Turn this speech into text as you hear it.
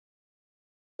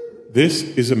This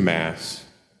is a Mass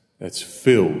that's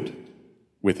filled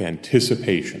with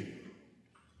anticipation.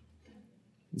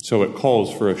 So it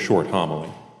calls for a short homily.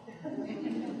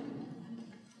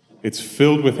 It's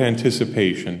filled with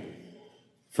anticipation,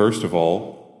 first of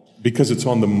all, because it's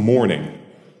on the morning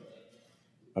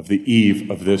of the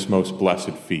eve of this most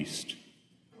blessed feast.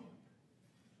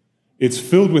 It's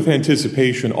filled with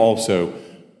anticipation also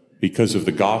because of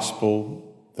the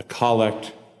gospel, the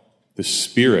collect, the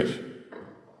spirit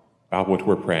about what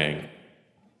we're praying.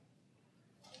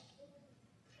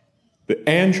 The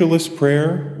Angelus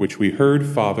prayer, which we heard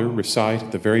Father recite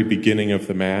at the very beginning of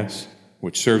the Mass,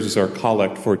 which serves as our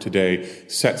collect for today,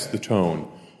 sets the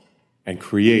tone and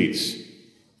creates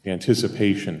the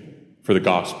anticipation for the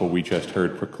gospel we just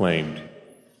heard proclaimed.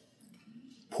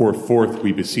 Pour forth,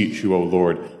 we beseech you, O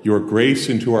Lord, your grace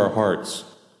into our hearts,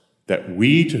 that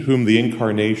we, to whom the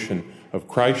incarnation of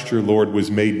Christ your Lord was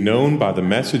made known by the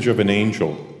message of an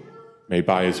angel, may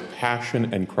by his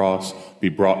passion and cross be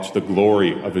brought to the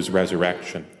glory of his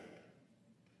resurrection.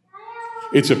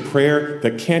 It's a prayer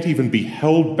that can't even be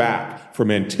held back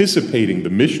from anticipating the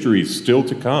mysteries still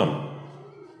to come.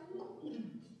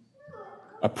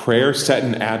 A prayer set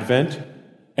in Advent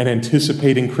and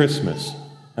anticipating Christmas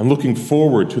and looking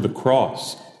forward to the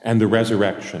cross and the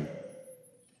resurrection.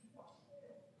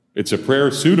 It's a prayer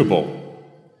suitable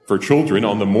for children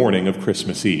on the morning of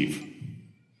Christmas Eve.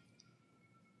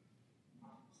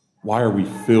 Why are we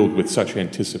filled with such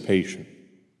anticipation?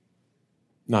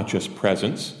 Not just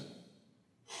presents,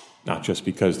 not just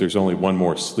because there's only one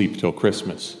more sleep till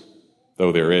Christmas,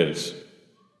 though there is.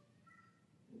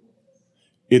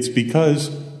 It's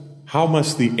because how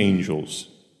must the angels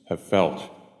have felt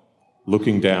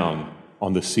looking down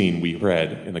on the scene we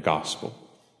read in the gospel?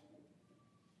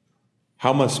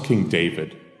 How must King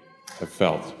David have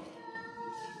felt,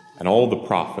 and all the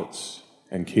prophets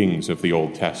and kings of the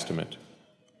Old Testament,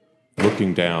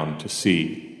 looking down to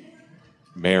see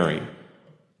Mary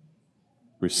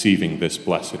receiving this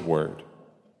blessed word?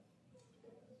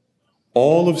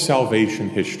 All of salvation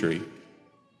history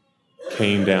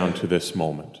came down to this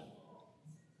moment.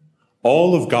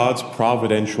 All of God's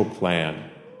providential plan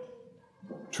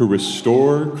to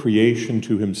restore creation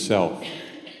to himself,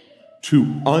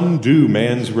 to undo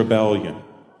man's rebellion,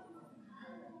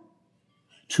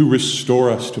 to restore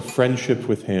us to friendship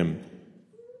with him,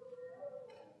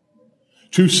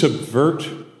 to subvert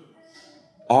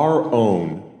our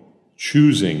own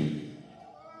choosing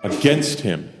against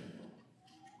him,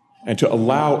 and to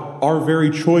allow our very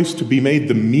choice to be made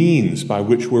the means by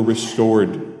which we're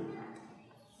restored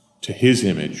to his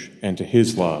image and to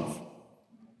his love.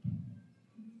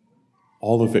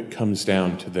 All of it comes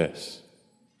down to this.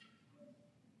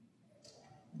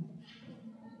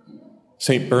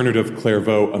 St. Bernard of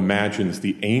Clairvaux imagines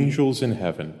the angels in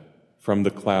heaven from the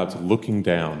clouds looking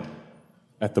down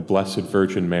at the Blessed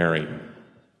Virgin Mary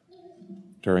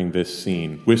during this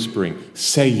scene, whispering,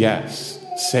 "Say yes,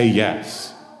 say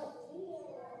yes."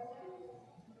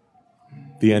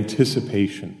 The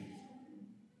anticipation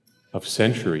of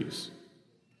centuries,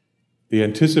 the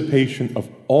anticipation of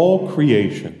all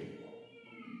creation,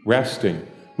 resting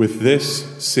with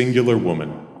this singular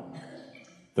woman,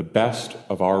 the best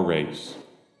of our race,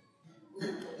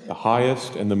 the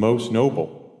highest and the most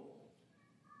noble.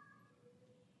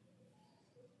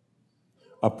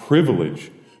 A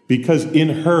privilege, because in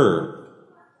her,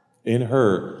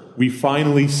 we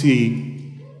finally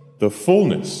see the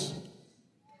fullness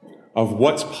of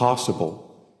what's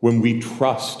possible when we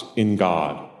trust in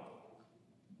God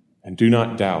and do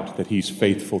not doubt that he's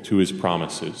faithful to his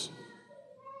promises,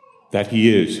 that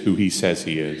he is who he says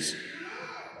he is,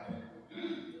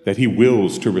 that he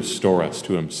wills to restore us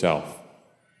to himself.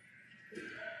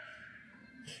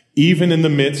 Even in the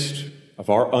midst of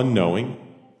our unknowing,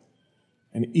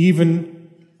 and even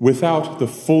without the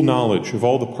full knowledge of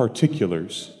all the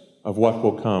particulars of what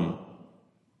will come,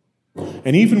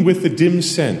 and even with the dim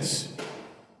sense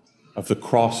of the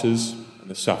crosses and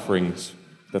the sufferings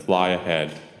that lie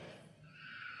ahead,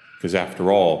 because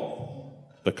after all,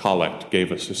 the collect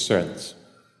gave us a sense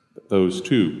that those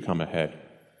too come ahead.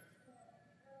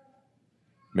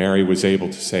 Mary was able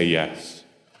to say yes.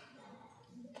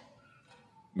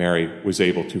 Mary was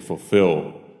able to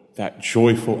fulfill that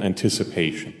joyful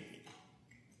anticipation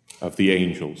of the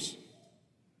angels,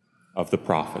 of the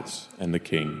prophets and the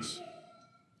kings.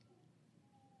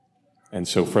 And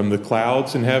so from the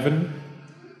clouds in heaven,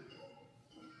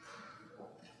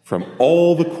 from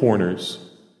all the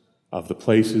corners of the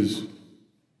places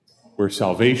where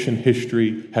salvation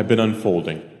history had been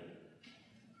unfolding,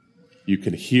 you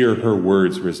can hear her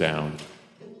words resound.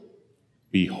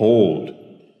 Behold,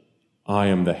 I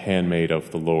am the handmaid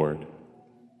of the Lord.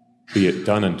 Be it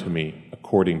done unto me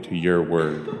according to your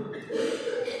word.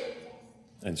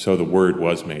 And so the Word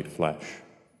was made flesh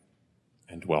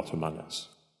and dwelt among us.